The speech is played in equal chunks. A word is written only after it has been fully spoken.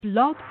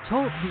Blog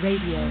Talk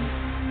Radio.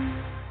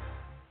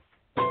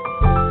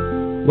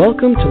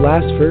 Welcome to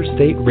Last First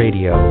Date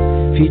Radio,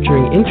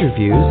 featuring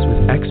interviews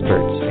with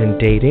experts in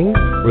dating,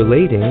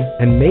 relating,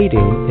 and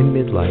mating in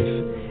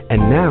midlife.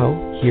 And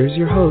now, here's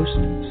your host,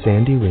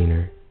 Sandy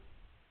Weiner.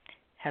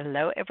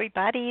 Hello,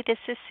 everybody. This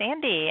is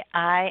Sandy.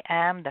 I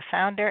am the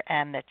founder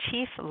and the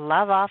Chief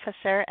Love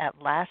Officer at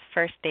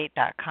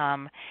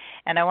LastFirstDate.com,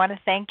 and I want to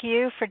thank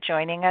you for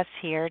joining us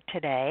here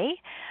today.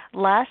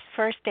 Last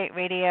First Date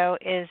Radio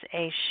is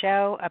a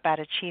show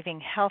about achieving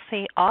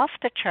healthy,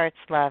 off-the-charts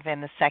love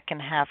in the second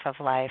half of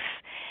life,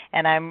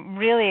 and I'm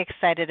really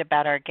excited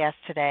about our guest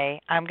today.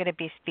 I'm going to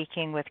be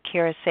speaking with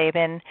Kira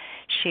Sabin.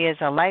 She is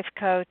a life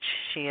coach.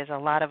 She is a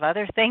lot of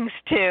other things,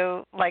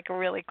 too, like a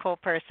really cool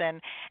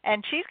person,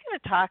 and she's going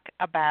to talk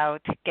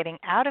about getting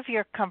out of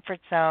your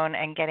comfort zone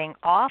and getting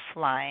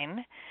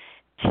offline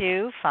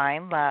to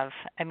find love.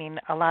 I mean,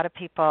 a lot of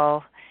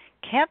people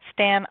can't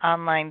stand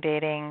online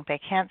dating. They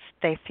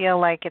feel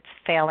like it's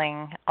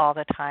failing all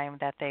the time,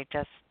 that they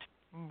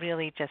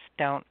really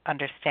don't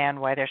understand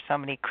why there's so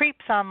many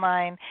creeps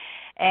online.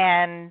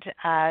 And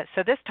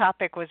so this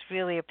topic was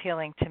really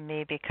appealing to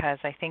me because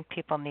I think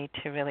people need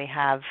to really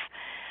have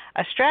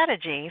a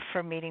strategy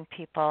for meeting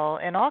people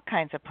in all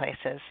kinds of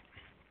places.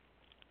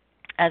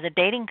 As a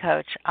dating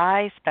coach,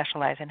 I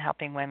specialize in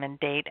helping women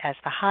date as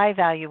the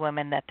high-value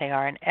women that they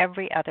are in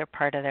every other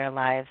part of their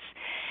lives.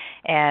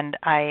 And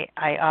I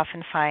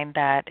often find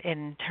that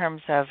in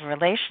terms of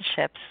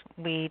relationships,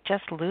 we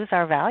just lose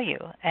our value.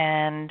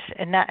 And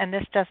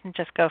this doesn't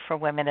just go for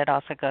women, it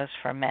also goes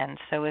for men.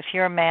 So if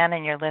you're a man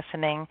and you're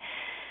listening,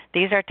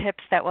 these are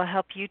tips that will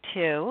help you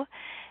too.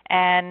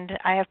 And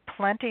I have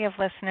plenty of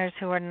listeners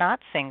who are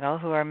not single,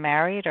 who are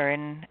married or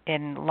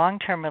in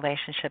long-term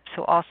relationships,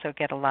 who also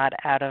get a lot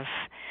out of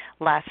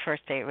Last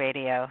First Date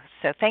Radio.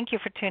 So thank you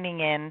for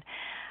tuning in.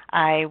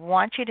 I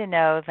want you to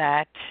know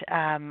that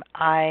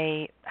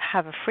I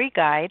have a free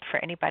guide for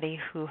anybody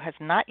who has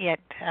not yet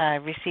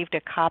received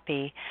a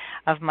copy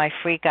of my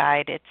free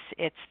guide.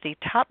 It's the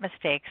top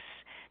mistakes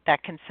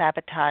that can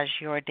sabotage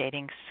your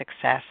dating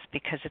success,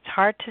 because it's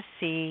hard to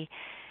see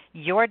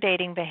your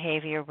dating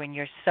behavior when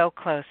you're so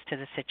close to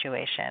the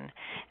situation.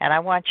 And I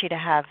want you to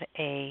have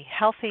a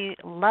healthy,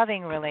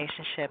 loving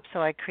relationship.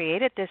 So I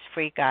created this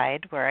free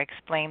guide where I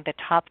explain the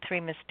top 3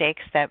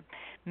 mistakes that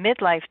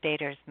midlife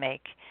daters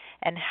make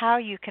and how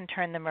you can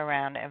turn them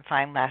around and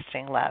find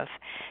lasting love.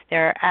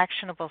 There are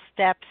actionable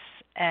steps,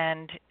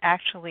 and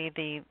actually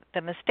the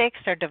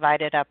mistakes are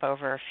divided up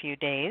over a few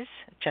days,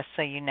 just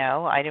so you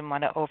know. I didn't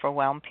want to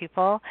overwhelm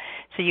people.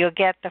 So you'll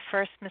get the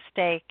first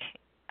mistake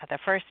the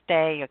first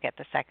day, you'll get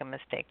the second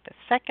mistake the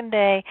second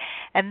day,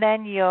 and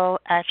then you'll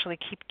actually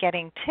keep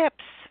getting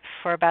tips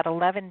for about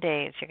 11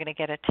 days. You're going to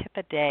get a tip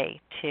a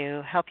day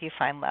to help you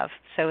find love.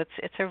 So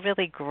it's a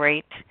really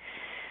great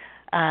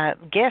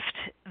gift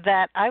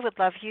that I would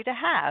love you to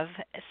have.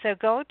 So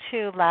go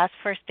to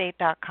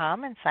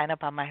lastfirstdate.com and sign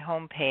up on my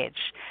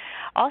homepage.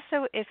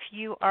 Also, if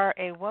you are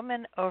a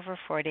woman over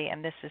 40,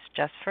 and this is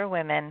just for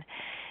women,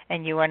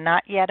 and you are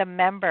not yet a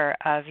member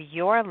of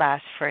Your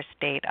Last First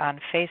Date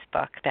on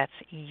Facebook, that's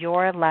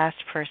Your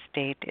Last First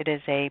Date. It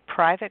is a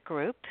private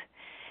group,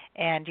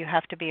 and you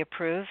have to be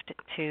approved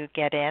to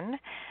get in.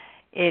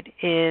 It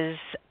is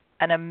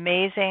an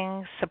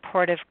amazing,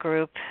 supportive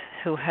group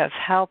who have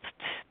helped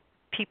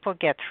people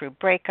get through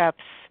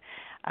breakups,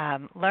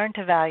 learn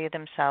to value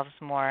themselves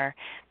more.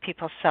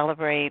 People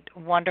celebrate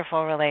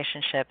wonderful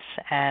relationships,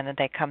 and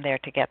they come there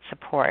to get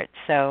support.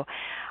 So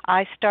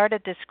I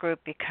started this group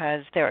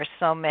because there are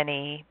so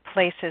many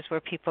places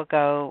where people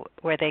go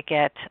where they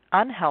get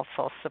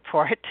unhelpful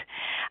support,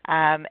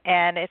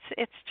 and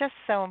it's just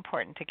so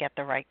important to get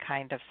the right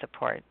kind of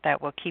support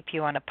that will keep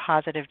you on a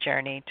positive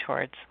journey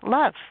towards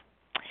love.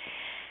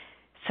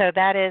 So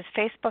that is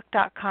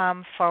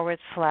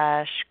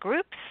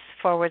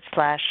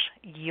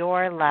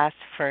facebook.com/groups/Your Last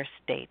First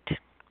Date.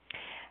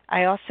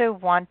 I also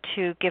want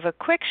to give a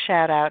quick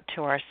shout out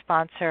to our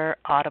sponsor,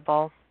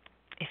 Audible.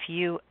 If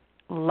you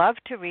love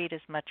to read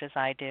as much as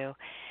I do,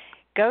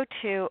 go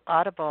to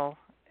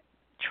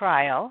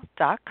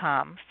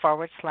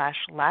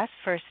audibletrial.com/Last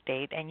First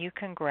Date, and you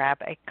can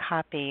grab a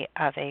copy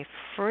of a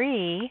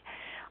free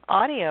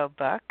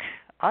audiobook,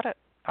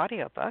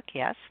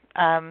 yes.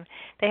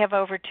 They have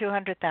over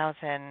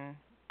 200,000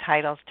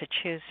 titles to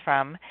choose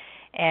from,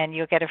 and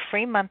you'll get a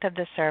free month of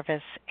the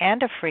service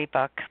and a free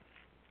book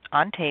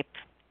on tape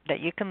that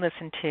you can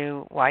listen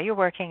to while you're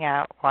working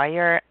out, while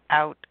you're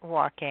out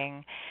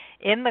walking,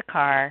 in the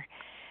car.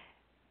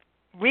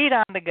 Read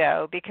on the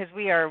go, because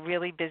we are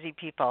really busy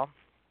people.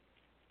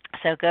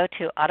 So go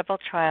to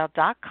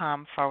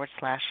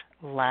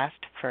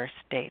audibletrial.com/Last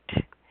First Date.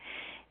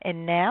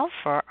 And now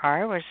for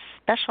our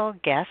special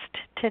guest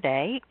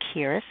today,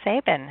 Kira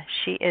Sabin.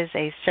 She is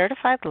a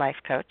certified life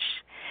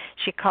coach.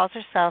 She calls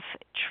herself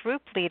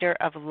Troop Leader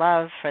of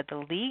Love for the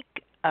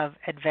League of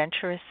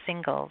adventurous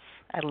singles.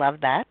 I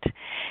love that.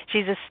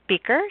 She's a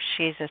speaker.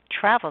 She's a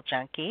travel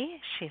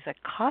junkie. She's a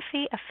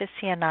coffee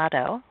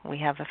aficionado. We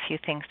have a few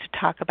things to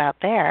talk about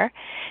there.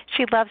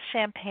 She loves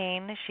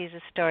champagne. She's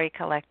a story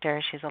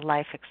collector. She's a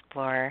life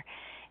explorer.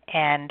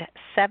 And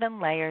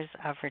 7 layers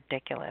of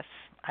ridiculous.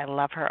 I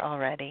love her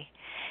already.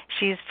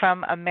 She's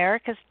from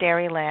America's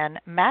Dairyland,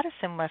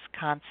 Madison,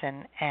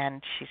 Wisconsin,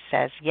 and she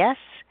says, yes,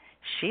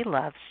 she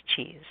loves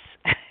cheese.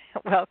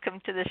 Welcome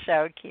to the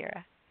show,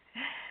 Kira.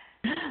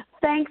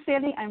 Thanks,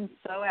 Sandy. I'm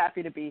so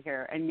happy to be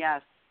here. And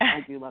yes, I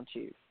do love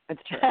cheese.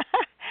 It's true.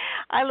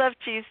 I love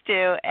cheese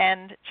too,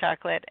 and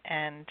chocolate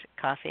and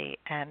coffee.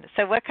 And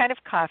so what kind of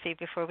coffee,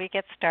 before we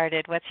get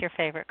started, what's your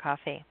favorite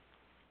coffee?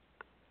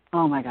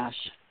 Oh, my gosh.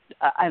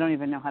 I don't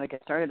even know how to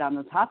get started on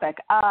the topic.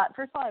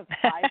 First of all, I have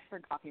 5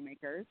 different coffee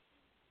makers.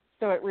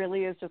 So it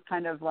really is just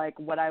kind of like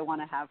what I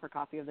want to have for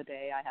coffee of the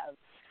day. I have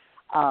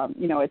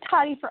a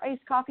toddy for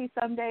iced coffee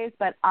some days,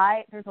 but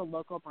there's a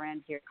local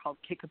brand here called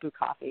Kickapoo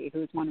Coffee,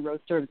 who's won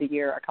Roaster of the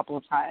Year a couple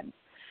of times,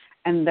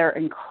 and they're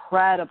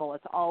incredible.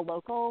 It's all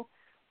local,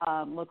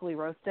 locally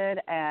roasted,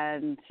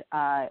 and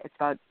it's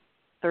about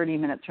 30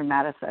 minutes from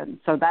Madison.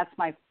 So that's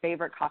my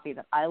favorite coffee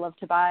that I love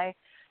to buy.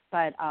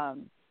 But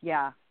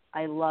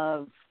I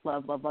love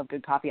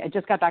good coffee. I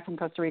just got back from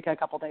Costa Rica a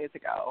couple days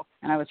ago,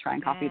 and I was trying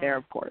coffee there,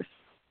 of course.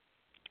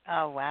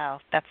 Oh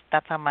wow, that's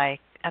on my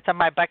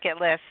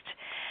bucket list.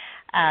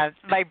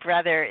 My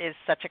brother is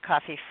such a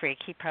coffee freak.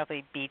 He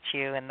probably beat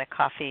you in the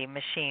coffee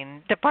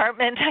machine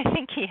department. I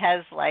think he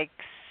has like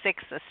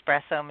 6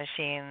 espresso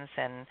machines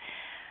and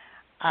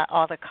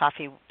all the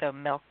coffee, the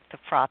milk, the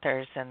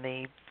frothers, and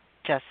the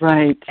just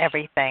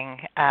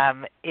everything. I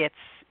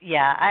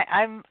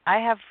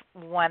have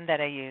one that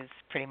I use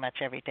pretty much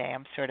every day.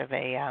 I'm sort of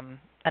an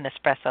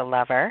espresso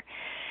lover,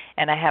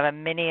 and I have a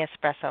mini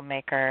espresso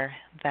maker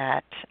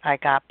that I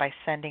got by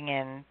sending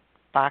in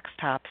box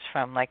tops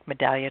from like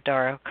Medaglia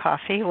d'Oro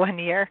Coffee one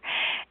year,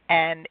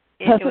 and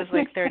it was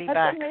like $30,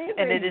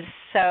 and it is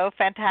so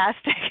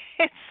fantastic.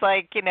 It's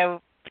like,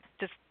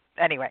 just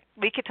anyway,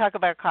 we could talk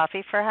about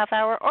coffee for a half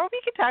hour, or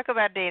we could talk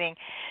about dating.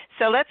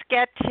 So let's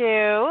get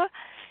to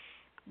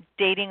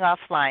dating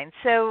offline.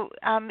 So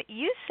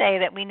you say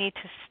that we need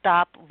to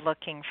stop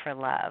looking for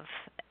love.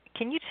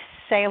 Can you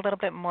say a little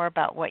bit more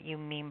about what you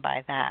mean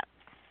by that?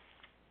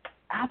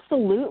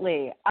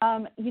 Absolutely.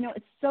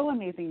 It's so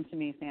amazing to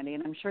me, Sandy,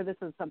 and I'm sure this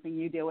is something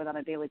you deal with on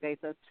a daily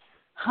basis,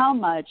 how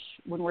much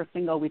when we're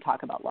single we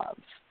talk about love.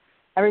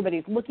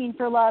 Everybody's looking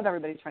for love.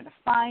 Everybody's trying to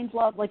find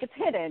love. Like, it's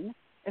hidden.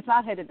 It's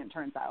not hidden, it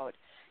turns out.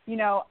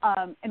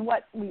 And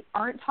what we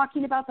aren't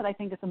talking about that I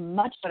think is a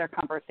much better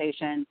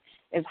conversation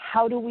is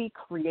how do we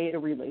create a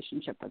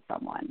relationship with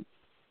someone.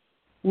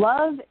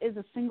 Love is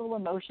a single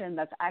emotion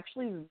that's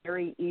actually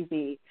very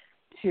easy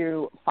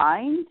to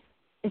find.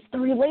 It's the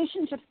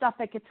relationship stuff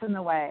that gets in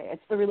the way.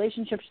 It's the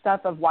relationship stuff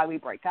of why we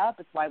break up.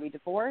 It's why we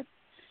divorce.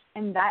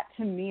 And that,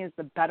 to me, is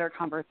the better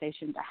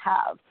conversation to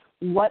have.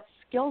 What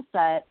skill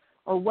set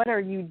or what are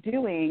you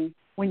doing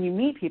when you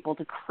meet people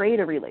to create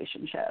a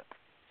relationship?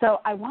 So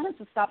I wanted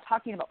to stop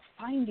talking about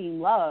finding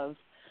love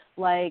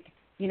like,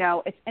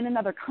 it's in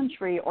another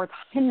country or it's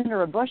hidden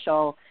under a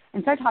bushel,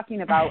 and start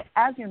talking about,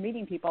 as you're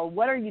meeting people,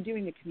 what are you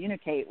doing to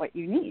communicate what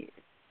you need?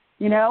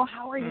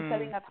 How are you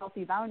setting up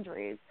healthy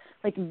boundaries?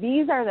 Like,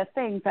 these are the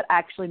things that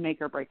actually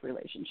make or break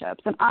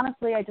relationships. And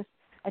honestly,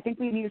 I think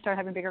we need to start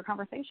having bigger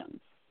conversations.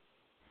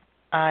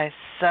 I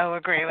so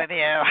agree with you.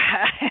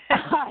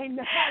 I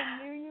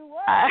knew you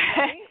would.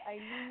 Right? I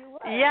knew you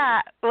would.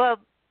 Yeah. Well,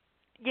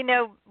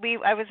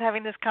 I was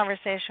having this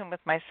conversation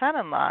with my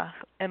son-in-law,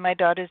 and my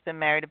daughter's been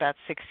married about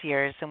 6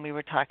 years, and we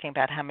were talking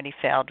about how many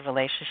failed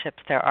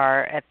relationships there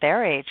are at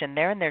their age, and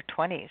they're in their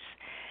 20s.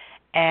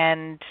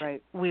 And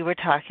we were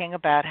talking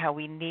about how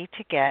we need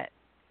to get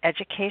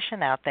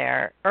education out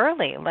there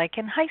early, like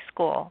in high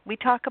school. We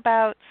talk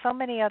about so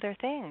many other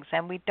things,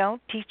 and we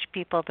don't teach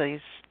people these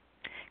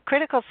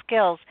critical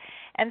skills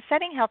and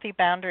setting healthy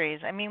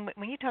boundaries. I mean,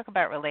 when you talk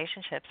about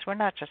relationships, we're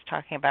not just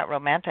talking about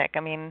romantic. I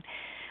mean,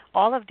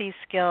 all of these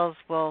skills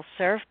will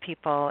serve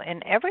people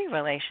in every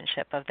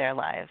relationship of their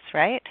lives,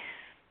 right?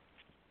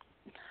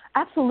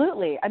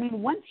 Absolutely. I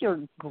mean, once you're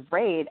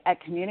great at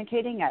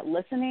communicating, at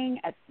listening,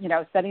 at,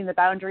 setting the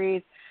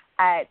boundaries,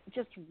 at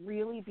just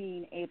really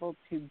being able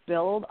to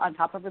build on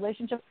top of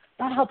relationships,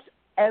 that helps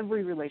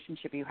every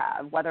relationship you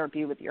have, whether it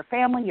be with your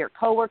family, your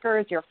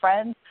coworkers, your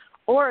friends,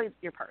 or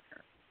your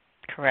partner.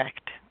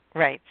 Correct.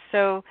 Right.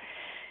 So,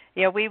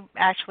 we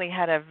actually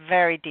had a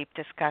very deep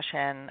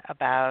discussion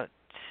about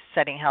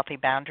setting healthy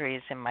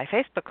boundaries in my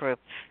Facebook group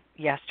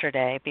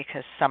yesterday,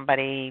 because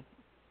somebody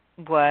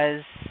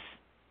was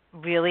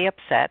really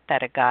upset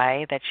that a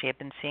guy that she had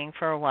been seeing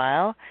for a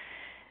while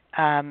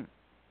kind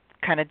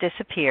of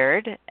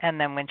disappeared, and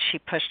then when she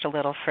pushed a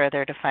little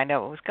further to find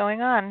out what was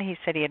going on, he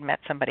said he had met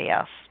somebody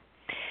else.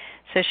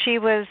 So she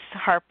was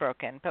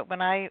heartbroken. But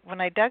when I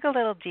dug a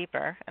little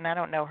deeper, and I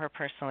don't know her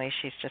personally,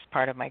 she's just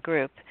part of my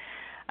group,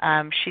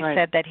 she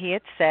said that he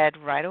had said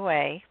right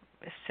away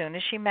as soon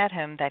as she met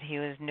him that he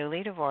was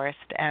newly divorced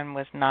and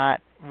was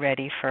not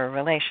ready for a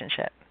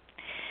relationship.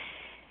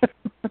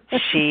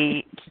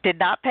 She did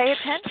not pay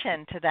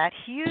attention to that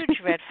huge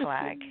red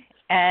flag.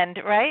 And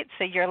right,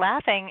 so you're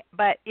laughing,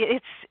 but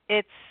it's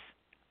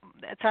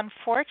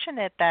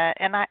unfortunate that,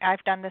 and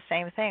I've done the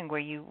same thing, where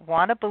you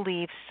want to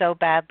believe so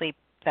badly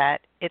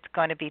that it's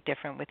going to be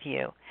different with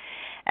you,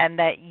 and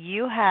that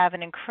you have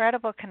an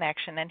incredible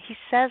connection. And he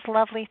says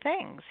lovely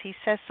things. He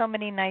says so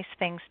many nice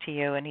things to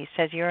you, and he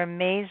says you're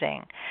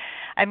amazing.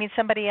 I mean,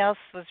 somebody else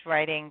was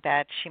writing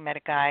that she met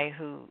a guy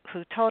who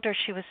told her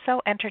she was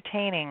so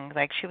entertaining,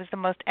 like she was the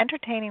most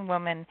entertaining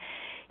woman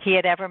he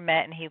had ever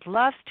met, and he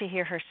loves to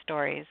hear her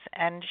stories.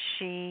 And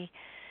she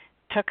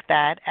took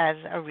that as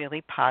a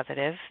really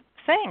positive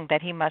thing,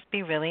 that he must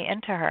be really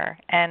into her.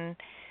 And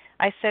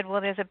I said,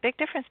 well, there's a big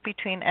difference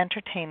between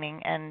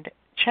entertaining and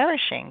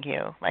cherishing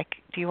you. Like,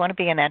 do you want to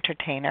be an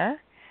entertainer,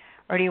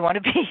 or do you want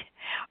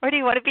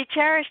to be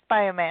cherished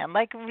by a man?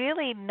 Like,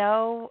 really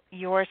know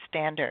your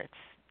standards.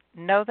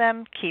 Know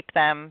them, keep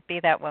them, be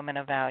that woman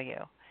of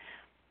value.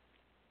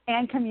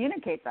 And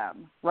communicate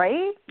them,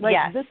 right? Like,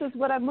 yes. This is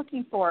what I'm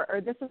looking for,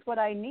 or this is what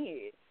I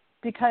need.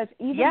 Because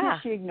even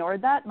if she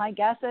ignored that, my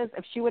guess is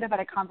if she would have had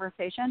a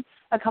conversation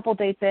a couple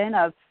dates in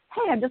of,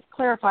 hey, I'm just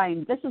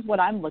clarifying, this is what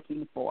I'm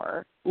looking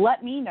for,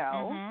 let me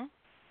know. Mm-hmm.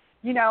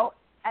 You know,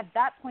 at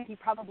that point he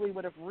probably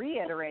would have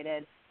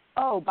reiterated,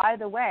 oh, by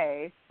the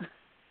way,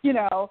 you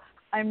know,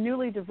 I'm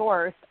newly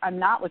divorced, I'm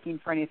not looking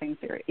for anything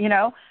serious, you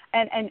know,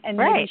 and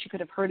right. Maybe she could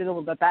have heard it a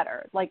little bit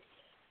better. Like,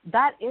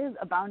 that is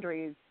a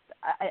boundary.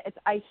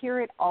 I hear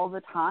it all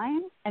the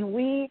time, and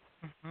we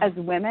as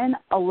women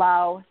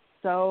allow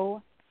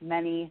so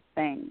many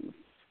things.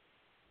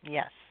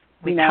 Yes,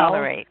 we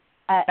tolerate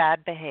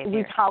bad behavior.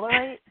 We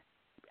tolerate,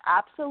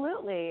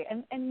 absolutely.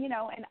 And you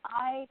know, and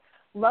I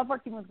love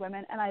working with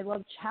women, and I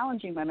love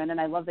challenging women, and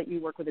I love that you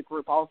work with a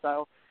group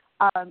also.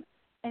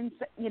 And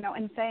you know,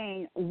 and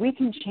saying we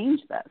can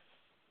change this.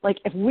 Like,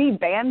 if we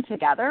band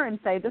together and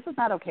say this is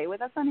not okay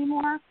with us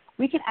anymore,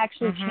 we can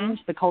actually change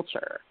the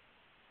culture.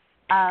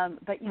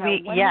 But you know,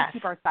 when we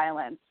keep our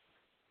silence,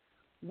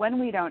 when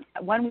we don't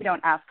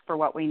ask for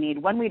what we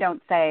need, when we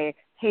don't say,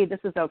 hey, this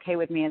is okay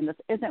with me, and this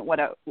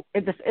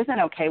isn't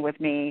okay with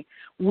me,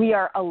 we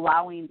are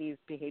allowing these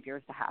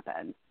behaviors to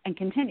happen and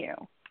continue.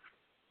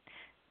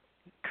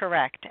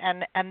 Correct.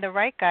 And the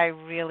right guy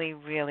really,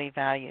 really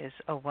values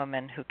a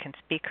woman who can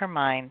speak her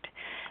mind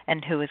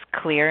and who is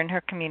clear in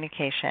her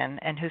communication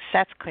and who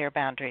sets clear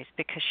boundaries,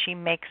 because she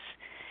makes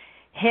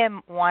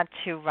him want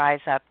to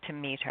rise up to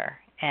meet her.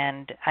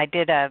 And I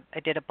did a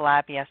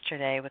blab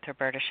yesterday with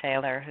Roberta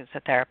Shaler, who's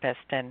a therapist,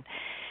 and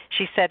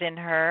she said in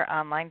her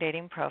online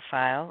dating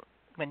profile,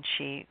 when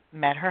she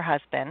met her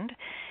husband,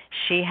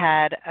 she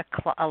had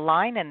a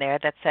line in there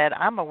that said,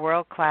 I'm a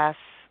world-class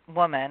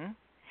woman,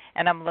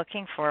 and I'm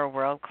looking for a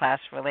world-class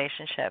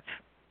relationship.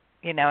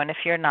 You know, and if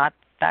you're not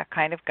that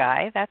kind of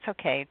guy, that's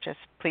okay. Just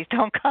please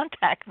don't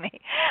contact me.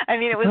 I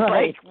mean, it was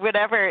right. like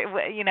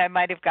whatever, you know, I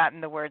might have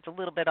gotten the words a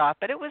little bit off,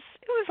 but it was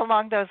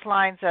along those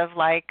lines of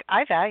like,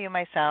 I value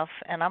myself,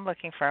 and I'm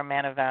looking for a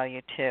man of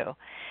value too.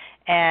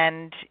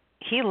 And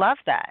he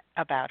loved that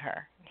about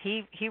her.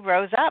 He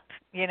rose up.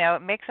 You know,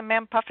 it makes a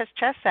man puff his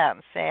chest out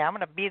and say, I'm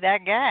going to be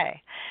that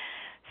guy.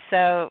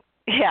 So,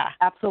 yeah.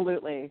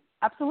 Absolutely.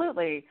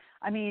 Absolutely.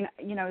 I mean,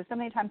 you know, so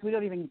many times we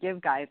don't even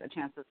give guys a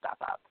chance to step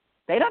up.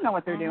 They don't know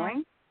what they're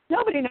doing.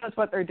 Nobody knows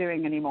what they're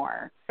doing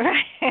anymore.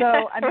 Right.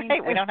 So, I mean,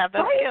 right. We don't have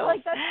those skills.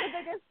 Like,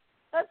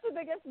 that's the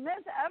biggest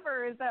myth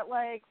ever, is that,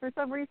 like, for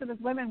some reason as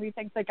women we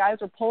think that guys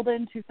are pulled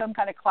into some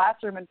kind of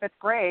classroom in 5th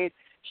grade,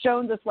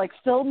 shown this, like,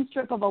 film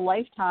strip of a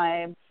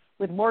lifetime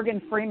with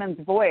Morgan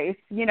Freeman's voice,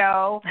 you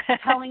know,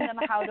 telling them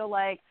how to,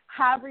 like,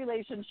 have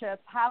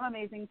relationships, have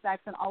amazing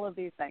sex, and all of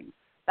these things.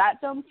 That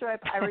film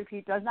strip, I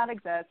repeat, does not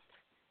exist,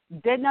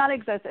 did not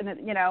exist,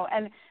 and, you know,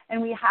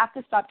 and we have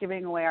to stop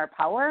giving away our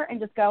power and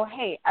just go,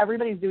 hey,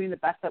 everybody's doing the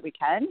best that we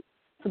can.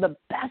 So the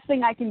best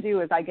thing I can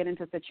do as I get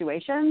into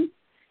situations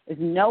is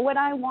know what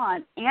I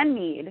want and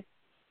need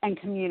and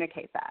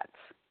communicate that.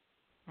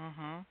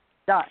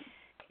 Done.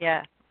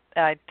 Yeah,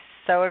 I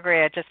so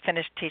agree. I just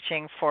finished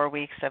teaching 4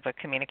 weeks of a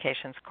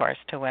communications course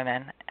to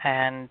women,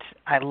 and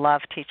I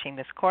love teaching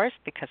this course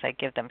because I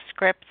give them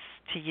scripts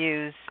to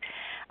use.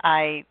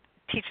 I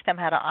teach them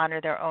how to honor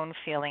their own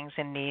feelings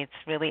and needs,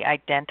 really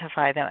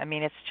identify them. I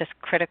mean, it's just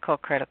critical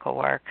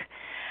work.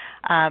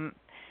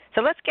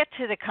 So let's get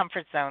to the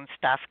comfort zone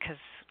stuff, because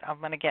I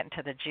want to get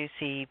into the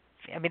juicy,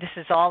 I mean, this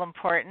is all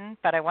important,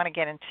 but I want to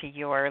get into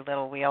your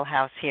little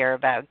wheelhouse here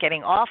about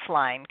getting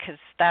offline, because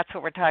that's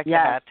what we're talking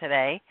about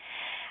today.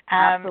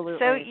 Absolutely.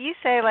 So you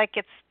say, like,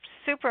 it's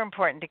super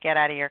important to get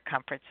out of your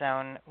comfort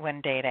zone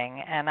when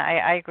dating, and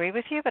I agree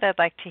with you, but I'd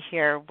like to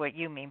hear what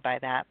you mean by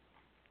that.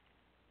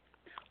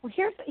 Well,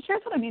 here's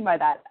what I mean by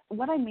that.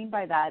 What I mean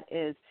by that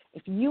is,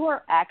 if you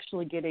are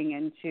actually getting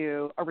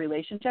into a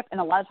relationship, and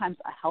a lot of times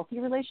a healthy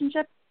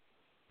relationship,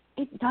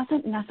 it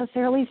doesn't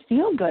necessarily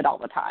feel good all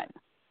the time,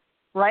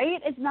 right?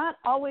 It's not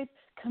always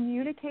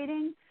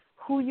communicating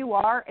who you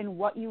are and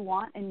what you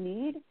want and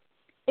need.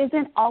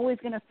 isn't always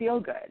going to feel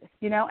good.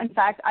 In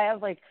fact, I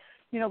have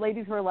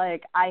ladies who are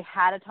like, I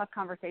had a tough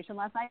conversation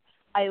last night.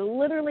 I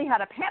literally had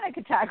a panic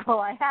attack while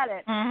I had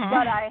it,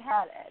 but I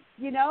had it.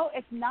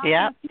 It's not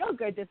going to feel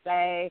good to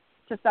say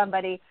to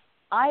somebody,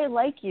 I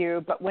like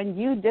you, but when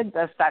you did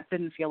this, that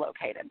didn't feel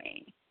okay to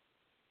me.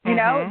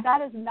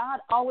 That is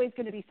not always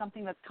going to be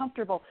something that's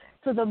comfortable.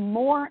 So the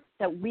more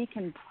that we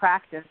can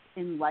practice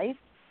in life,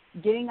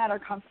 getting out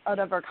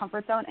of our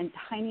comfort zone in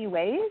tiny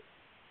ways,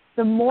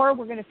 the more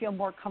we're going to feel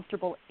more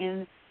comfortable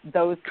in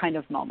those kind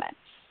of moments.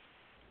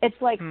 It's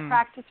like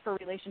practice for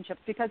relationships,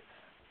 because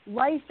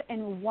life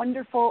and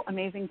wonderful,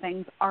 amazing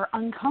things are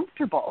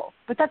uncomfortable,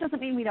 but that doesn't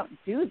mean we don't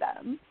do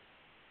them.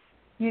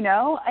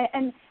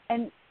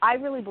 And I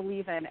really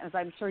believe in, as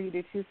I'm sure you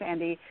do too,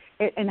 Sandy,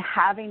 in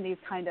having these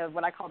kind of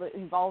what I call the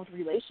involved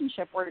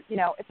relationship where,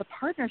 it's a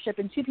partnership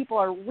and two people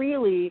are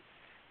really,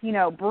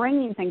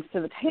 bringing things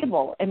to the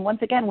table. And once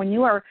again, when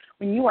you are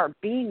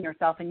being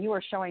yourself and you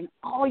are showing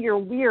all your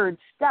weird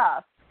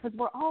stuff, because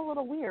we're all a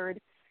little weird,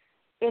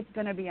 it's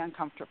going to be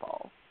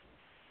uncomfortable.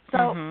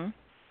 So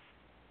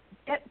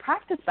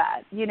practice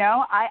that.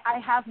 I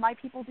have my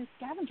people do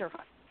scavenger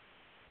hunts.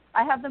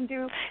 I have them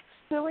do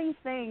silly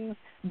things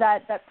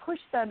that push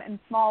them in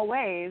small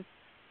ways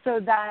so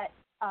that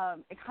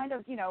it kind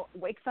of,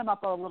 wakes them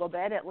up a little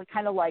bit. It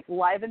kind of like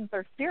livens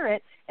their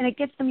spirit, and it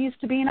gets them used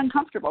to being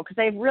uncomfortable because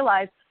they've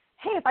realized,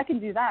 hey, if I can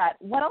do that,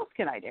 what else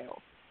can I do?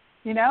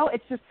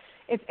 It's just,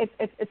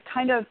 it's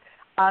kind of,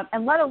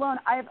 and let alone,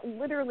 I've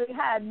literally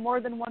had more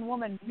than one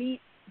woman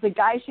meet the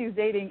guy she's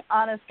dating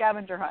on a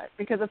scavenger hunt,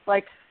 because it's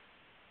like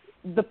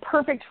the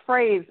perfect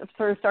phrase of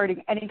sort of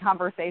starting any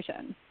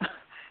conversation.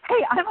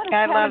 Hey, I'm on a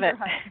scavenger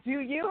hunt. Do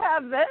you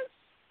have this?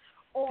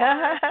 Or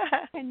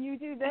can you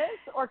do this?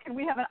 Or can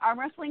we have an arm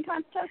wrestling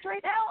contest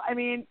right now? I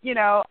mean,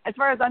 as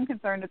far as I'm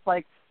concerned, it's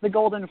like the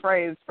golden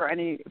phrase for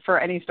any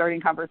starting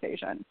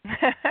conversation.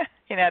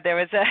 There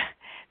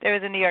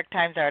was a New York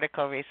Times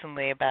article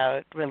recently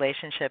about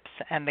relationships,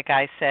 and the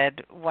guy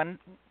said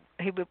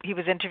he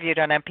was interviewed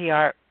on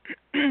NPR,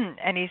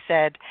 and he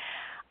said,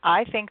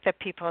 I think that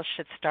people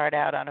should start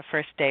out on a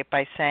first date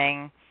by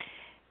saying,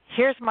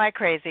 here's my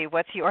crazy,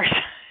 what's yours?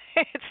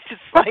 It's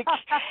just like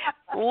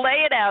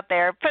lay it out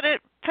there,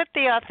 put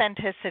the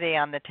authenticity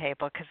on the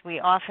table, because we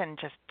often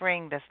just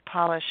bring this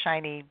polished,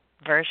 shiny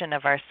version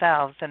of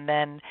ourselves, and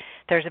then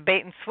there's a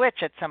bait and switch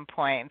at some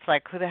point. It's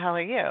like, who the hell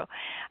are you?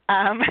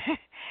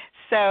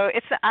 So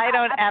I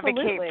don't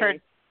advocate for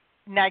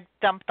not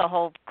dump the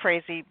whole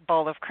crazy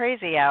bowl of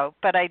crazy out,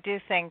 but I do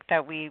think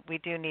that we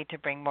do need to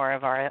bring more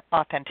of our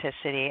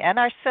authenticity and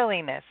our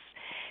silliness,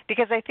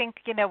 because I think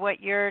what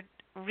you're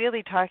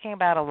really talking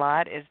about a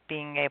lot is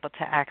being able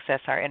to access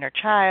our inner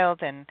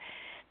child and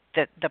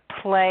the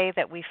play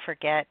that we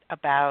forget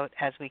about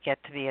as we get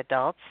to be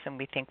adults, and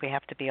we think we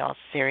have to be all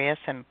serious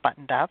and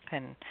buttoned up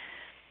and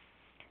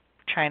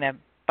trying to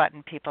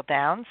button people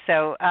down.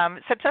 So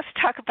let's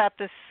talk about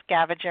the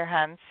scavenger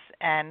hunts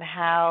and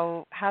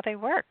how they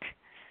work.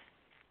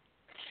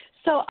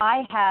 So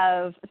I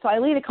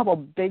lead a couple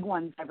big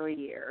ones every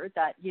year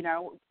that,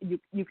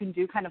 you can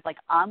do kind of like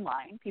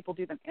online. People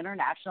do them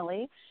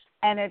internationally.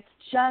 And it's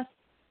just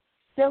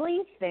silly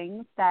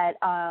things that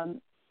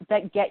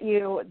get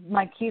you.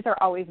 My keys are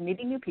always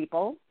meeting new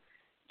people,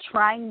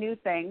 trying new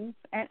things,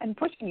 and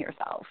pushing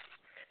yourself.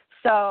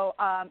 So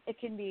it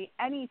can be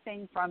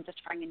anything from just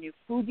trying a new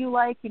food you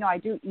like. I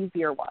do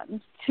easier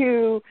ones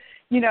to,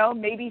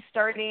 maybe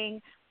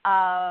starting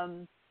a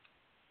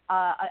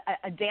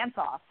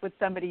dance-off with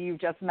somebody you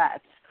just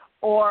met,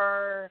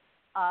 or,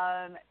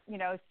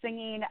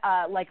 singing,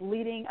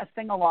 leading a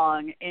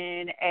sing-along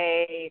in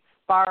a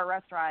bar or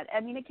restaurant. I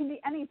mean, it can be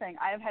anything.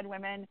 I have had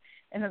women,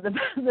 and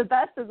the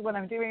best is when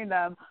I'm doing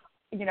them,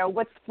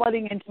 what's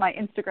flooding into my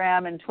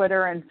Instagram and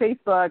Twitter and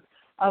Facebook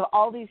of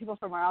all these people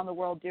from around the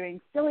world doing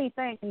silly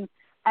things.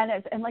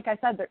 And like I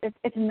said,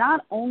 it's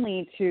not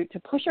only to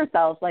push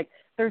yourselves. Like,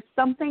 there's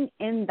something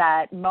in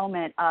that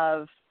moment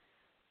of,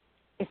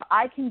 if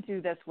I can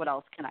do this, what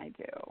else can I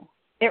do?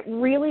 It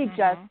really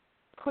just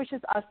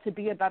pushes us to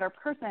be a better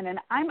person. And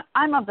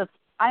I'm of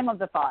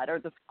the thought, or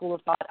the school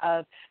of thought,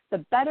 of the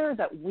better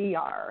that we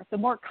are, the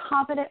more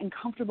confident and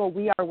comfortable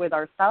we are with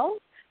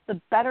ourselves, the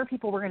better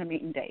people we're going to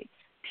meet in dates,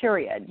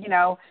 period.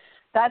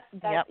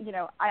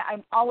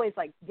 I'm always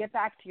like, get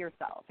back to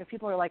yourself. If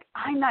people are like,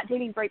 I'm not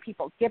dating great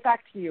people, get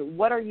back to you.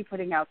 What are you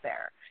putting out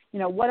there?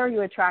 What are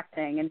you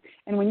attracting?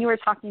 And when you were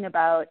talking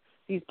about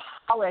these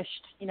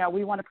polished,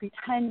 we want to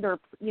pretend, or,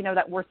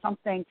 that we're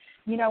something,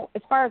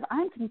 as far as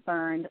I'm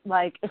concerned,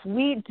 like, if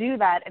we do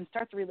that and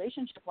start the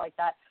relationship like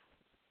that,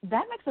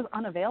 that makes us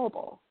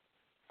unavailable.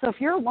 So if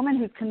you're a woman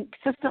who's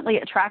consistently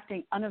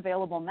attracting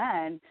unavailable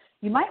men,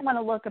 you might want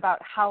to look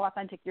about how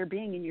authentic you're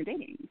being in your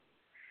dating.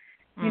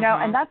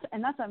 And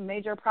that's a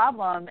major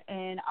problem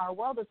in our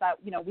world, is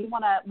that, we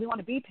want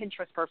to be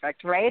Pinterest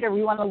perfect, right? Or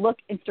we want to look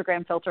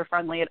Instagram filter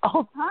friendly at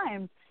all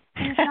times,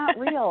 and it's not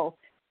real.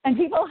 And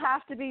people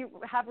have to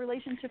have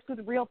relationships with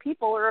real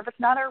people, or if it's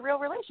not a real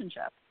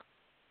relationship.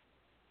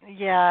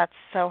 Yeah, it's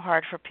so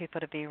hard for people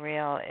to be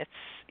real. It's,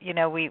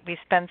 we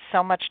spend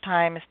so much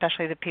time,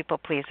 especially the people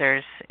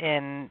pleasers,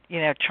 in,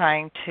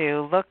 trying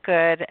to look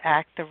good,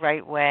 act the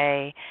right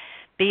way,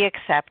 be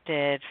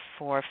accepted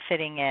for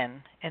fitting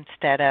in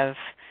instead of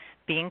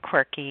being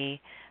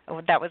quirky.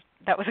 That was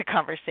a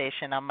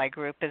conversation on my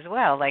group as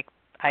well. Like,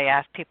 I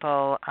asked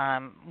people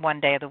one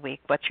day of the week,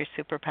 what's your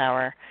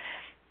superpower?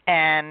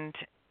 And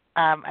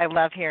I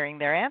love hearing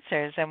their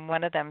answers. And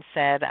one of them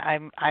said,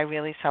 I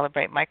really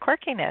celebrate my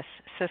quirkiness.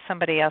 So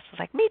somebody else was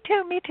like, me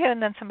too, me too.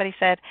 And then somebody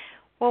said,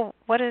 well,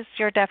 what is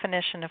your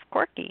definition of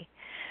quirky?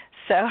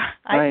 So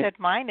I said,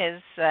 mine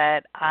is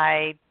that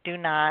I do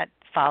not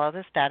follow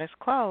the status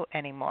quo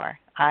anymore.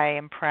 I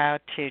am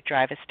proud to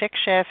drive a stick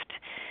shift,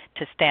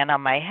 to stand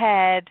on my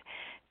head,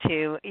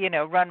 to,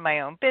 run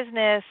my own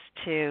business,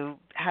 to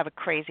have a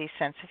crazy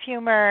sense of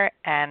humor,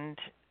 and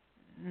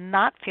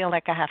not feel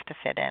like I have to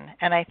fit in.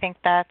 And I think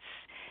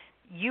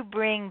you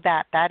bring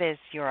that is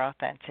your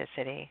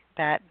authenticity,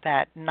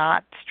 that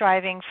not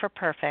striving for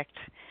perfect,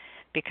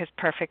 because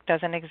perfect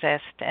doesn't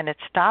exist, and it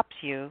stops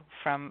you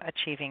from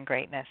achieving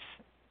greatness,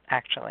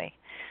 actually.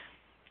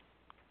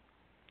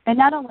 And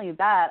not only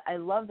that, I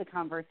love the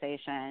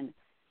conversation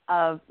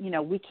of,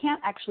 we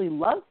can't actually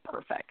love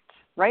perfect,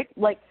 right?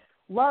 Like,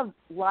 love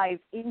lies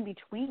in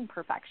between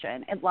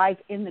perfection. It lies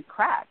in the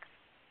cracks,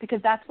 because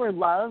that's where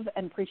love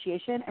and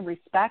appreciation and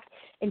respect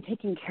and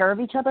taking care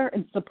of each other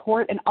and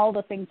support and all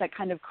the things that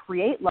kind of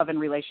create love in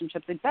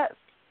relationships exist.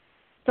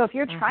 So if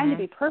you're trying to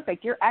be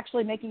perfect, you're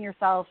actually making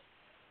yourself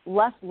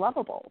less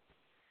lovable.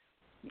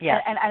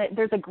 Yes. And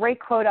there's a great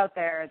quote out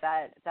there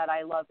that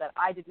I love, that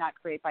I did not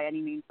create by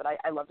any means, but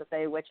I love to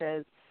say, which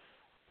is,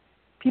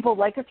 people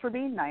like us for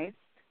being nice.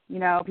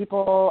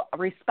 People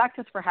respect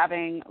us for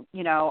having,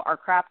 our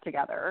crap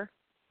together,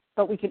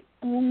 but we can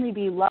only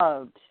be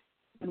loved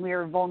when we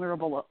are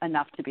vulnerable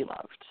enough to be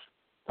loved.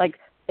 Like,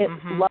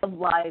 love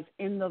lies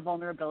in the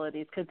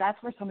vulnerabilities, because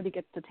that's where somebody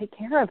gets to take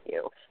care of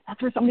you.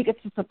 That's where somebody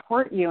gets to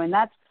support you. And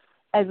that's,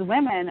 as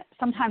women,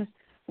 sometimes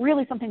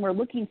really something we're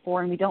looking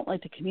for, and we don't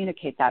like to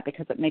communicate that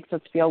because it makes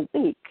us feel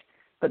weak.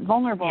 But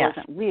vulnerable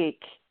isn't weak.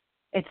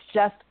 It's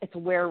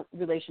where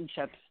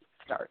relationships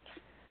start.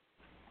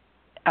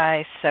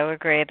 I so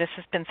agree. This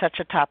has been such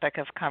a topic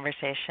of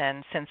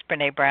conversation since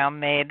Brené Brown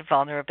made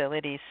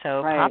vulnerability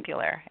so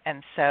popular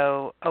and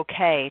so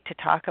okay to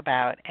talk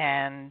about.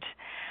 And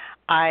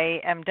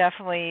I am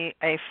definitely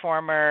a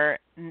former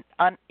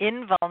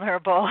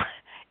invulnerable,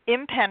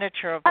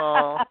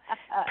 impenetrable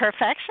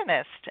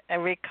perfectionist, a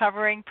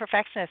recovering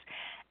perfectionist.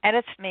 And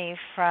it's me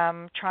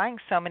from trying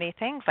so many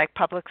things like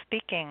public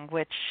speaking,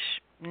 which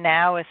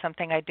now is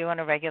something I do on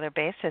a regular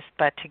basis.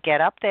 But to get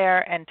up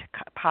there and to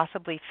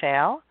possibly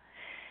fail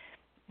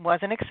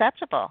wasn't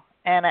acceptable.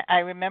 And I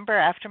remember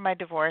after my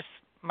divorce,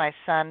 my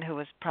son, who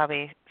was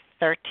probably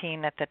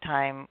 13 at the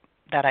time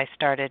that I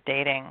started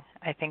dating,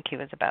 I think he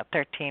was about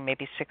 13,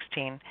 maybe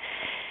 16,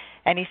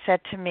 and he said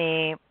to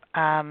me,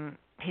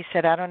 he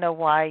said, I don't know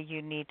why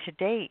you need to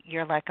date.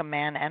 You're like a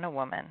man and a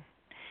woman.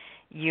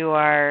 You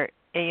are,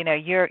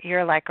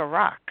 you're like a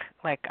rock.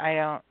 Like, I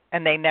don't,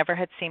 and they never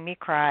had seen me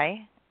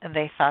cry, and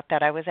they thought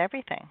that I was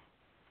everything.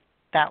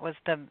 That was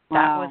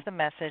the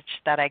message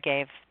that I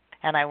gave.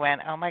 And I went,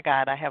 oh, my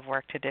God, I have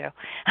work to do.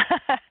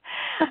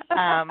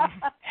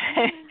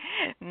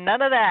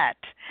 None of that.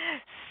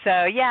 So,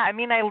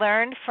 I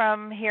learned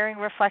from hearing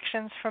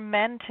reflections from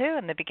men, too.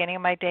 In the beginning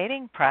of my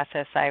dating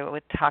process, I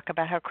would talk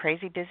about how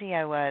crazy busy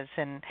I was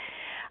and,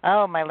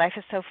 oh, my life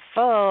is so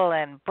full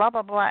and blah,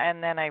 blah, blah.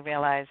 And then I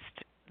realized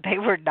they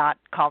were not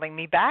calling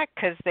me back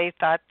because they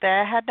thought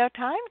that I had no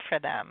time for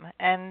them.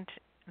 And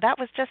that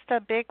was just a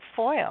big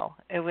foil.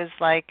 It was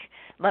like,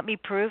 let me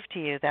prove to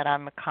you that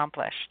I'm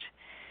accomplished.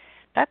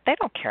 That they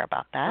don't care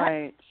about that.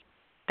 Right.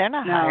 They're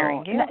not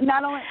hiring you.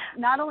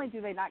 Not only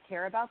do they not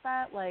care about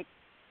that, like,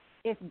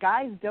 if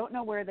guys don't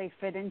know where they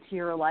fit into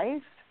your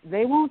life,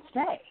 they won't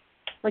stay.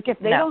 Like, if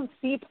they don't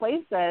see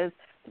places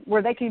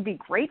where they can be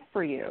great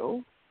for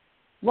you,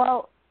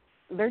 well,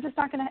 they're just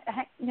not going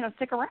to,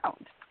 stick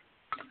around.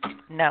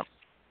 No,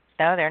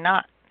 they're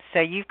not. So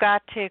you've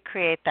got to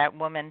create that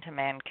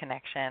woman-to-man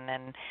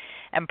connection,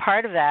 and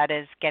part of that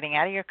is getting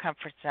out of your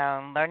comfort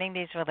zone, learning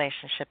these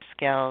relationship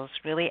skills,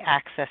 really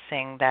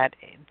accessing that,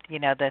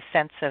 the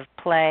sense of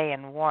play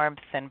and warmth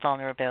and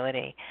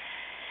vulnerability.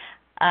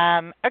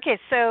 Okay,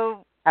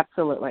 so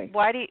absolutely.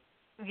 Why do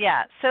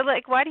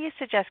you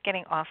suggest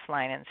getting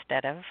offline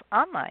instead of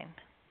online?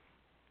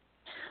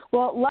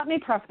 Well, let me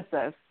preface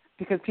this,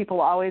 because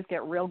people always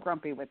get real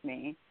grumpy with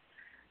me,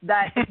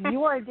 that if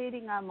you are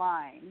dating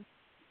online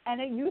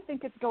and you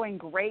think it's going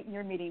great and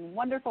you're meeting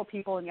wonderful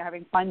people and you're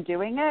having fun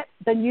doing it,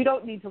 then you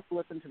don't need to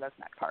listen to this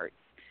next part.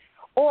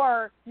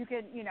 Or you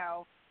can,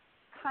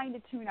 kind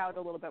of tune out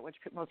a little bit, which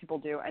most people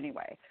do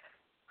anyway.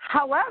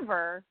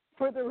 However,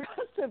 for the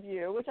rest of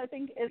you, which I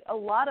think is a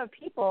lot of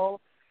people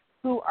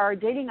who are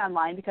dating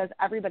online because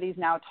everybody's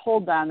now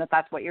told them that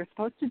that's what you're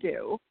supposed to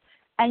do,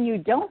 and you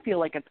don't feel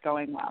like it's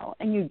going well,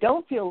 and you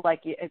don't feel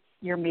like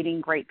you're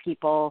meeting great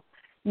people,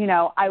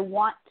 I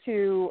want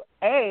to,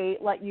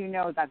 let you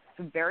know that's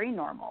very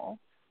normal.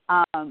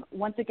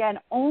 Once again,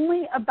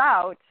 only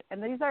about,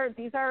 and these are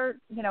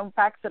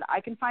facts that I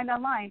can find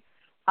online,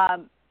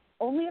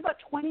 only about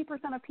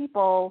 20% of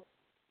people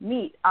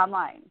meet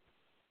online.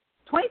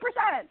 20%,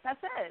 that's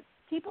it.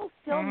 People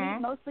still meet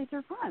mostly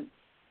through friends.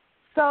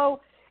 So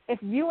if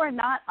you are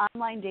not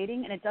online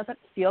dating and it doesn't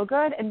feel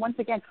good, and once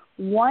again,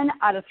 1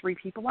 out of 3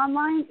 people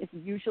online is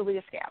usually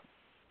a scam.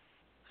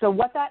 So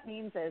what that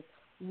means is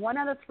 1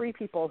 out of 3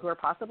 people who are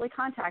possibly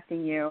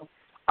contacting you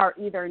are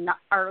either not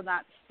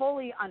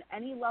fully on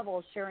any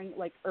level sharing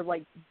or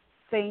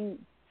saying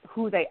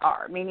who they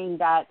are, meaning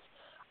that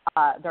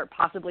they're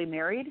possibly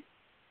married.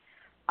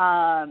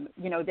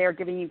 They're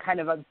giving you kind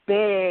of a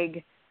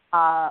big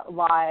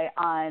lie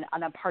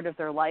on a part of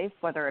their life,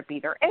 whether it be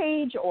their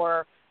age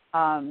or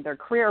their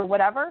career or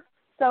whatever.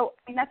 So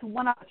that's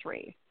 1 out of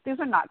 3. These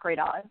are not great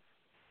odds.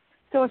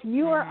 So if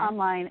you are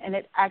online and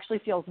it actually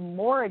feels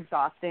more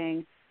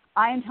exhausting,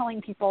 I am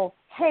telling people,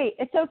 hey,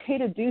 it's okay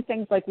to do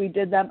things like we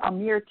did them a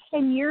mere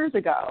 10 years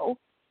ago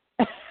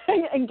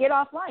and get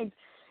offline.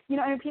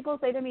 And people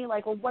say to me,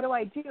 like, well, what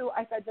do?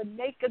 I said, to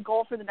make a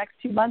goal for the next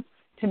 2 months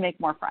to make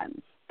more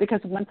friends.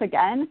 Because once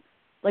again,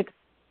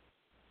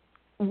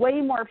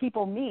 way more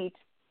people meet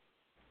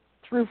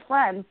through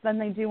friends than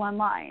they do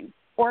online.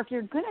 Or if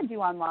you're going to do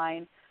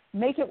online,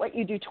 make it what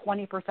you do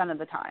 20% of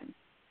the time.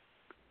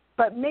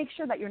 But make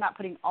sure that you're not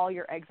putting all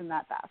your eggs in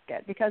that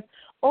basket, because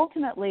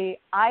ultimately,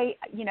 I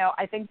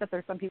think that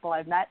there's some people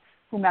I've met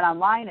who met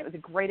online. It was a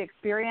great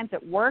experience.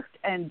 It worked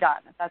and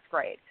done. That's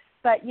great.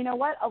 But you know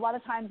what? A lot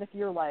of times, if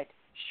you're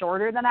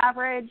shorter than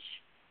average,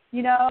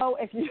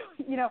 if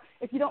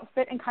you don't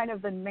fit in kind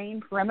of the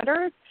main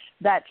perimeters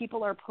that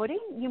people are putting,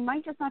 you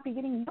might just not be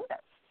getting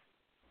noticed.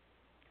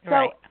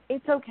 So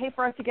it's okay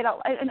for us to get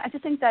out. And I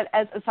just think that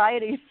as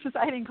society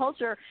and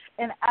culture,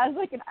 and as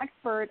an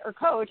expert or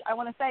coach, I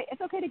want to say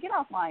it's okay to get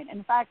offline.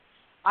 In fact,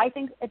 I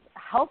think it's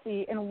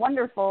healthy and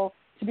wonderful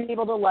to be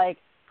able to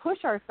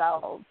push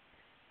ourselves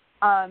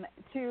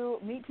to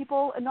meet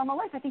people in normal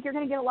life. I think you're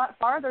going to get a lot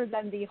farther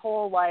than the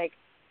whole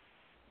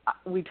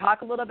we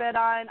talk a little bit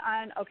on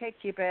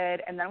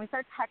OkCupid, and then we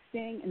start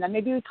texting, and then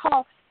maybe we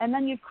call, and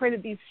then you've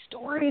created these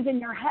stories in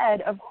your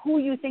head of who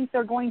you think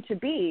they're going to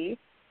be.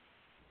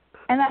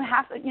 And then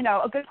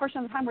a good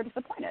portion of the time we're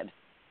disappointed,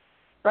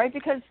 right?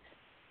 Because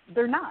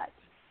they're not.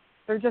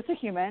 They're just a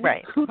human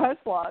who has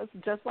flaws,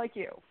 just like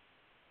you.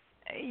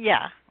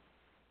 Yeah.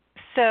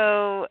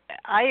 So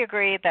I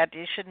agree that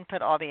you shouldn't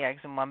put all the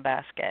eggs in one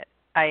basket.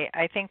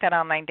 I think that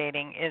online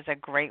dating is a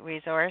great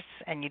resource,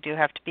 and you do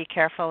have to be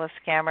careful of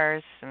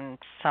scammers, and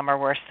some are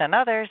worse than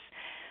others.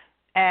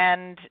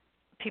 And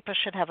people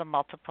should have a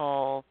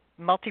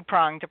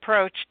multi-pronged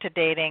approach to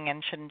dating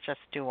and shouldn't just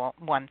do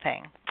one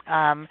thing.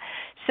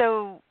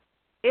 So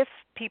if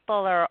people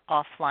are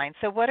offline,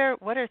 so what are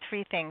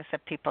 3 things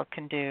that people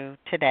can do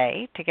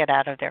today to get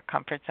out of their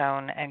comfort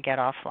zone and get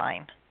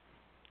offline?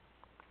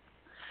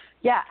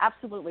 Yeah,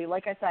 absolutely.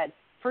 Like I said,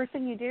 first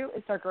thing you do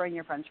is start growing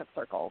your friendship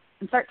circle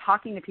and start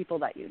talking to people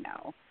that you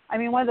know. I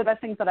mean, one of the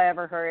best things that I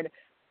ever heard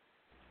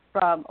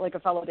from a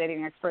fellow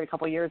dating expert a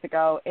couple of years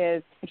ago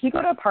is, if you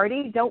go to a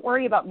party, don't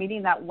worry about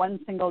meeting that one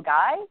single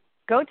guy.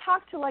 Go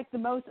talk to the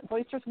most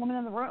boisterous woman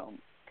in the room.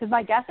 Because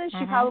my guess is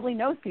she probably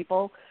knows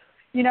people,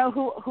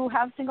 who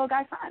have single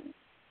guy friends.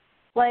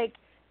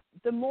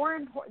 The more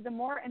and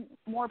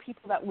more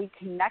people that we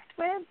connect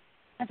with,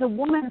 as a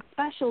woman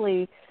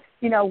especially,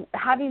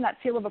 having that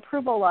seal of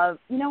approval of,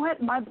 you know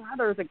what, my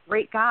brother is a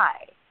great guy.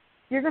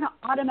 You're going to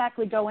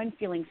automatically go in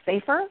feeling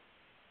safer,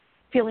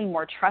 feeling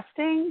more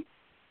trusting,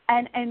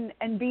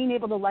 and being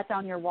able to let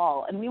down your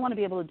wall. And we want to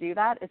be able to do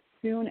that as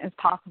soon as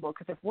possible,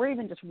 because if we're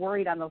even just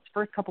worried on those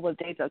first couple of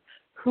dates of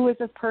who is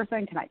this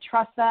person, can I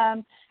trust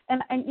them,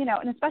 and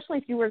especially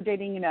if you were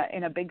dating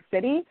in a big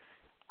city,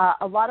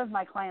 a lot of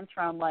my clients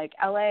from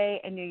LA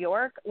and New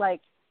York,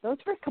 those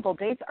first couple of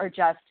dates are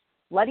just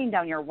letting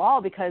down your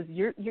wall because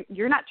you're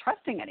not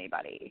trusting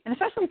anybody, and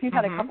especially if you've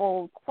had a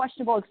couple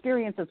questionable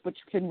experiences, which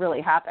can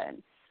really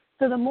happen.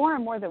 So the more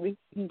and more that we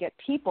can get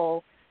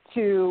people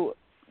to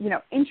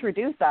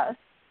introduce us,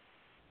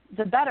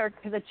 the better,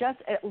 because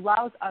it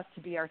allows us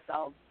to be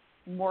ourselves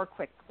more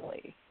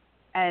quickly,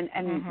 and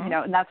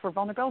and that's where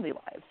vulnerability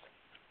lies,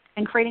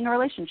 and creating a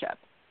relationship.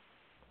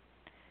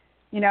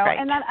 Right.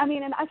 And that,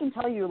 and I can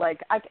tell you,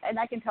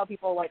 I can tell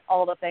people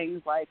all the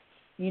things,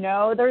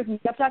 there's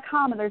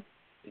meetup.com, and there's,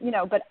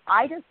 but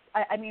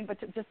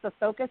just the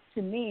focus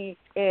to me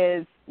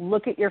is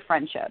look at your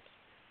friendships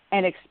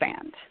and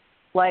expand.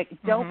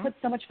 Don't put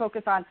so much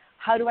focus on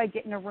how do I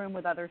get in a room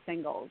with other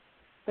singles,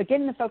 but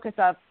get in the focus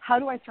of how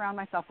do I surround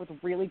myself with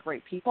really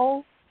great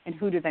people, and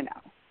who do they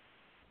know?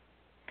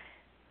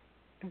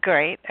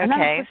 Great. Okay. And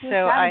then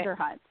scavenger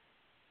hunt.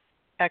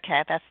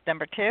 Okay, that's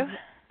number 2.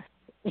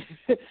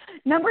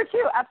 Number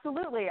 2,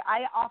 absolutely.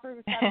 I offer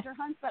scavenger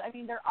hunts, but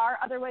there are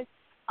other ways.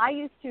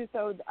 I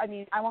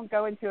won't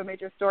go into a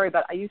major story,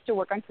 but I used to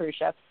work on cruise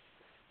ships.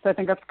 So I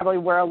think that's probably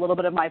where a little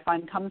bit of my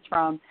fun comes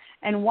from.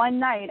 And one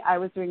night I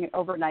was doing it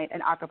overnight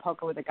in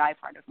Acapulco with a guy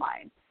friend of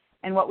mine.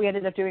 And what we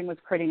ended up doing was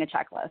creating a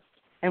checklist.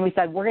 And we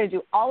said, we're going to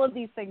do all of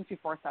these things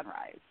before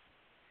sunrise.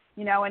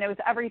 And it was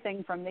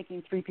everything from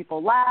making 3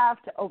 people laugh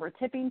to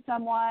over-tipping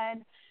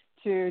someone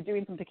to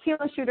doing some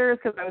tequila shooters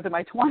because I was in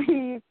my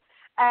 20s.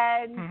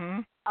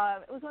 And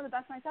it was one of the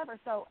best nights ever.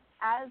 So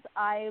as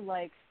I,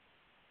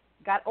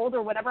 got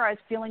older, whenever I was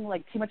feeling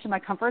like too much in my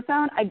comfort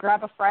zone, I'd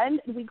grab a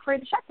friend and we'd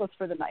create a checklist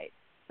for the night.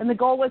 And the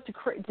goal was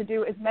to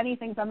do as many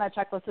things on that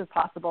checklist as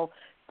possible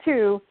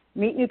to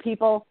meet new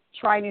people,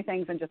 try new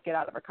things, and just get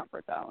out of our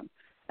comfort zone.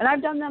 And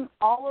I've done them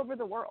all over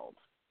the world.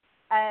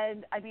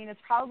 And, I mean, it's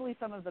probably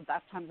some of the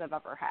best times I've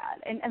ever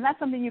had. And that's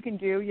something you can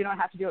do. You don't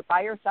have to do it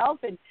by yourself,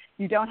 and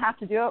you don't have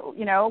to do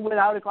it,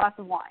 without a glass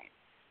of wine.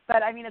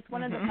 But, I mean, it's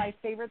one of my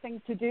favorite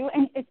things to do.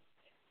 And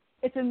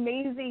it's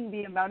amazing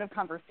the amount of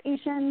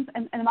conversations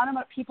and the amount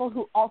of people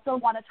who also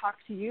want to talk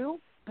to you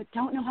but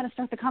don't know how to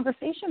start the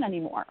conversation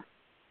anymore.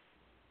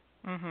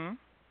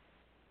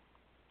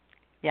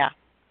 Yeah.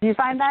 Do you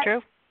find that?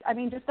 True. I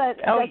mean, just that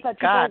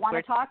people want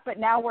to talk, but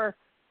now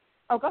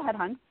go ahead,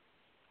 hon.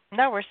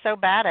 No, we're so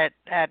bad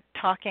at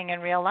talking in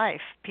real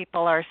life.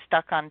 People are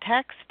stuck on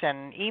text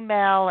and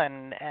email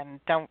and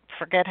don't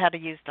forget how to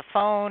use the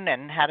phone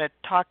and how to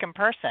talk in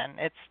person.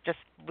 It's just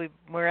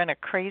we're in a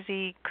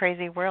crazy,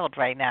 crazy world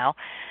right now.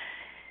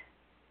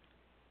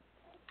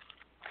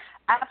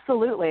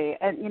 Absolutely.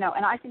 And, and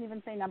I can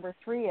even say number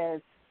 3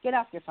 is get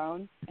off your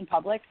phone in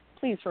public.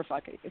 Please,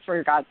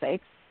 for God's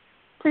sakes.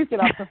 Please get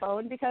off the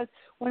phone, because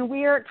when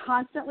we are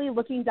constantly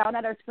looking down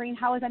at our screen,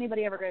 how is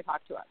anybody ever going to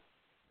talk to us?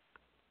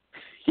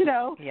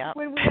 Yep.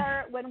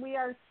 when we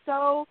are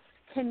so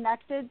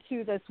connected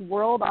to this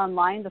world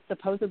online that's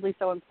supposedly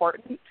so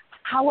important,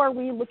 how are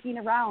we looking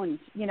around?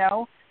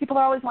 People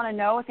always want to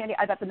know, Sandy,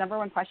 I bet the number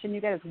one question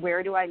you get is,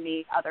 where do I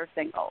meet other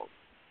singles?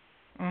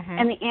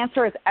 And the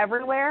answer is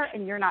everywhere,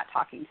 and you're not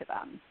talking to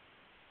them.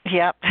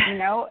 Yep.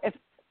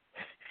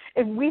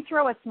 If we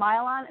throw a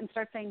smile on and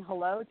start saying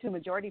hello to a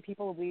majority of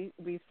people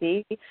we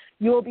see,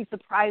 you will be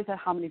surprised at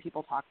how many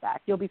people talk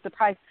back. You'll be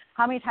surprised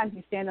how many times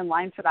you stand in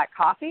line for that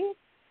coffee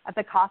at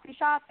the coffee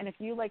shop, and if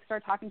you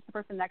start talking to the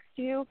person next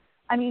to you,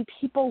 I mean,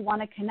 people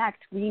want to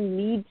connect. We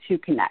need to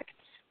connect.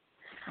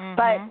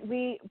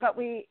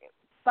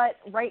 But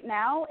right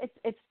now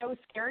it's so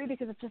scary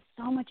because it's just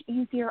so much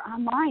easier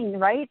online,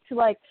 right?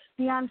 To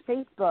be on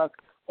Facebook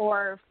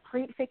or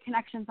create fake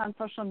connections on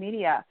social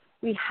media.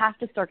 We have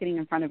to start getting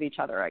in front of each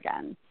other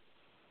again.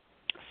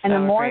 And the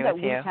more that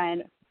we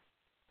can,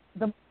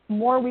 the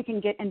more we can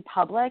get in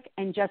public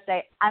and just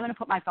say, I'm going to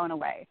put my phone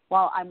away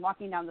while I'm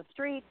walking down the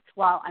street,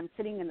 while I'm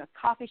sitting in this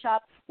coffee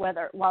shop, when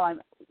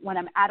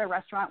I'm at a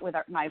restaurant with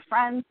my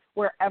friends,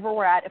 wherever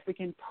we're at, if we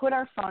can put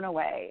our phone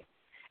away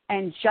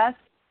and just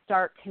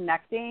start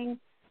connecting,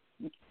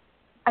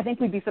 I think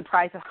we'd be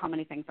surprised at how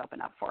many things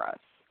open up for us,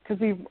 because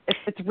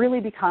it's really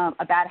become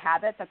a bad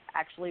habit that's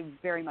actually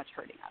very much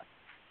hurting us.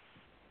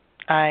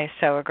 I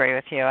so agree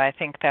with you. I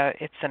think that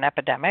it's an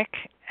epidemic,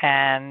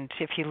 and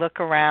if you look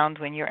around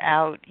when you're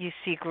out, you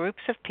see groups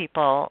of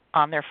people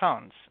on their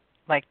phones,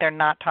 like they're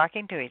not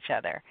talking to each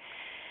other.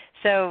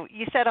 So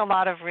you said a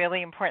lot of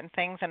really important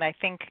things, and I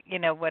think,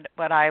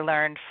 what I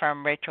learned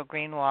from Rachel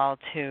Greenwald,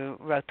 who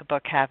wrote the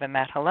book Haven't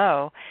Met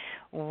Hello,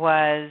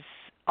 was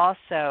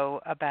also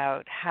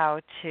about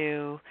how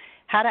to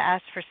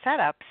ask for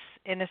setups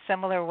in a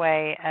similar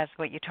way as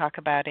what you talk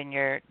about in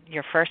your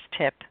first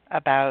tip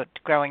about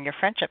growing your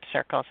friendship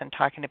circles and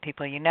talking to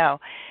people you know.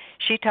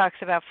 She talks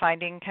about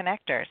finding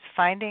connectors,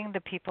 finding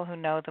the people who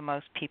know the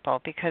most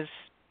people, because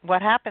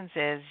what happens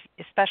is,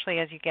 especially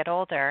as you get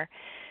older,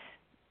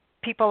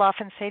 people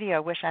often say to you, I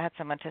wish I had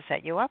someone to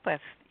set you up with.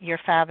 You're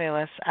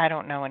fabulous. I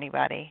don't know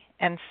anybody.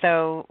 And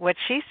so what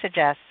she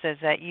suggests is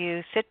that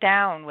you sit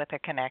down with a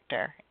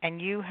connector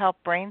and you help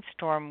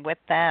brainstorm with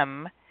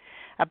them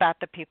about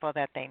the people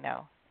that they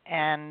know.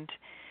 And,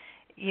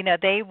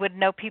 they would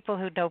know people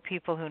who know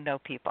people who know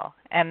people.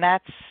 And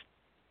that's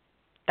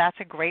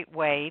a great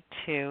way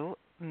to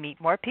meet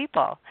more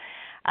people.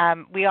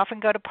 We often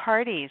go to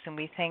parties and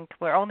we think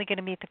we're only going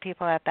to meet the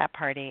people at that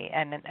party.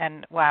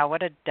 And wow,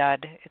 what a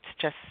dud. It's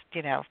just,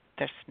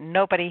 there's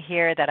nobody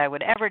here that I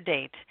would ever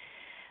date.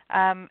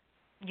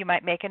 You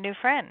might make a new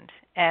friend.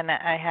 And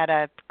I had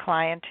a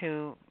client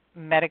who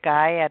met a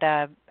guy at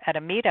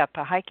a meetup,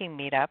 a hiking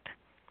meetup.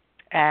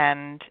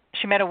 And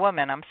she met a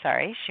woman,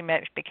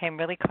 became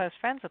really close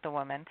friends with a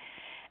woman.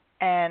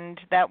 And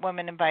that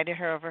woman invited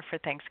her over for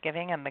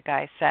Thanksgiving, and the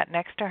guy sat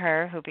next to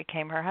her, who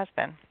became her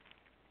husband.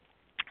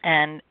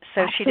 And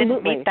so She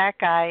didn't meet that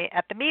guy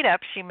at the meetup.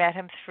 She met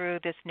him through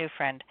this new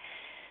friend.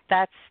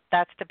 That's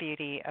the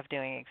beauty of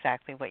doing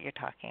exactly what you're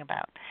talking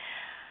about.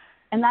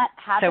 And that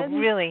happens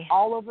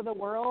all over the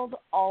world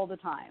all the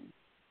time.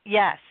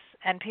 Yes,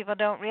 and people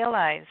don't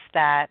realize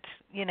that,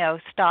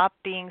 stop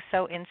being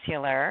so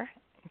insular.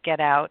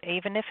 Get out,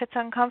 even if it's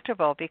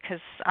uncomfortable,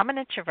 because I'm an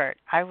introvert.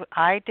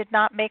 I did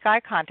not make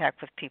eye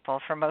contact with people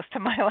for most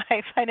of my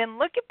life. I didn't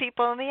look at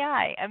people in the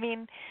eye. I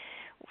mean,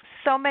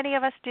 so many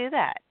of us do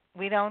that.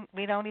 We don't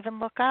even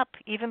look up.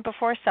 Even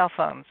before cell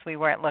phones, we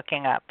weren't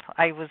looking up.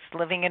 I was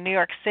living in New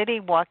York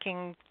City,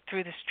 walking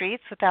through the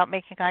streets without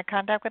making eye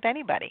contact with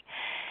anybody.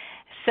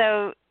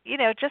 So,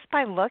 just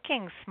by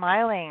looking,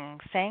 smiling,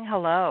 saying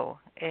hello,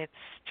 it's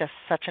just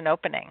such an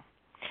opening.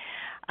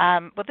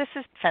 Well, this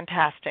is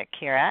fantastic,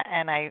 Kira,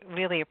 and I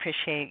really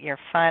appreciate your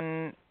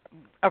fun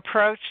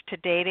approach to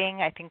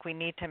dating. I think we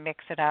need to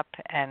mix it up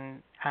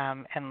and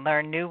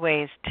learn new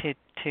ways to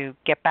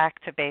get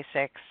back to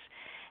basics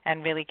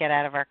and really get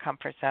out of our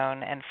comfort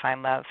zone and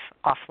find love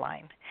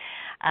offline.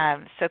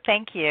 So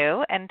thank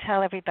you, and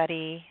tell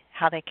everybody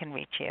how they can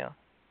reach you.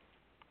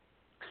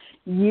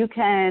 You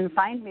can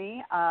find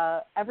me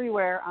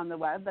everywhere on the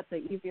web, but the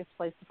easiest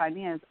place to find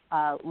me is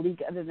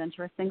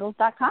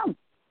leagueofadventuroussingles.com.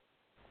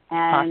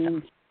 And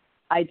awesome.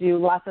 I do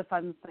lots of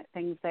fun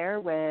things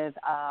there with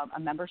a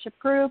membership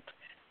group,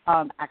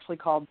 actually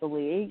called The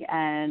League,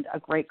 and a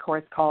great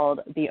course called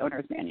The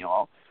Owner's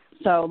Manual.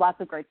 So lots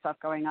of great stuff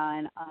going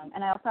on.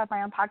 And I also have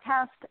my own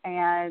podcast,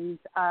 and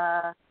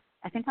I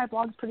think my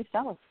blog's pretty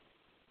stellar.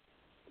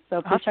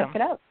 So please check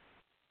it out.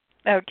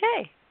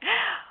 Okay.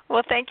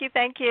 Well, thank you.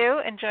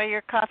 Enjoy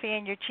your coffee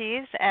and your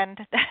cheese, and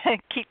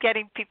keep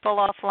getting people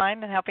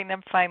offline and helping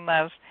them find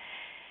love.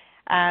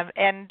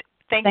 And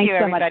thanks you,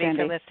 everybody, so much,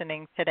 for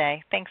listening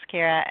today. Thanks,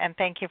 Kira, and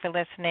thank you for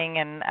listening,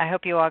 and I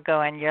hope you all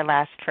go on your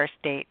last first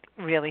date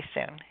really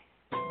soon.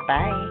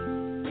 Bye.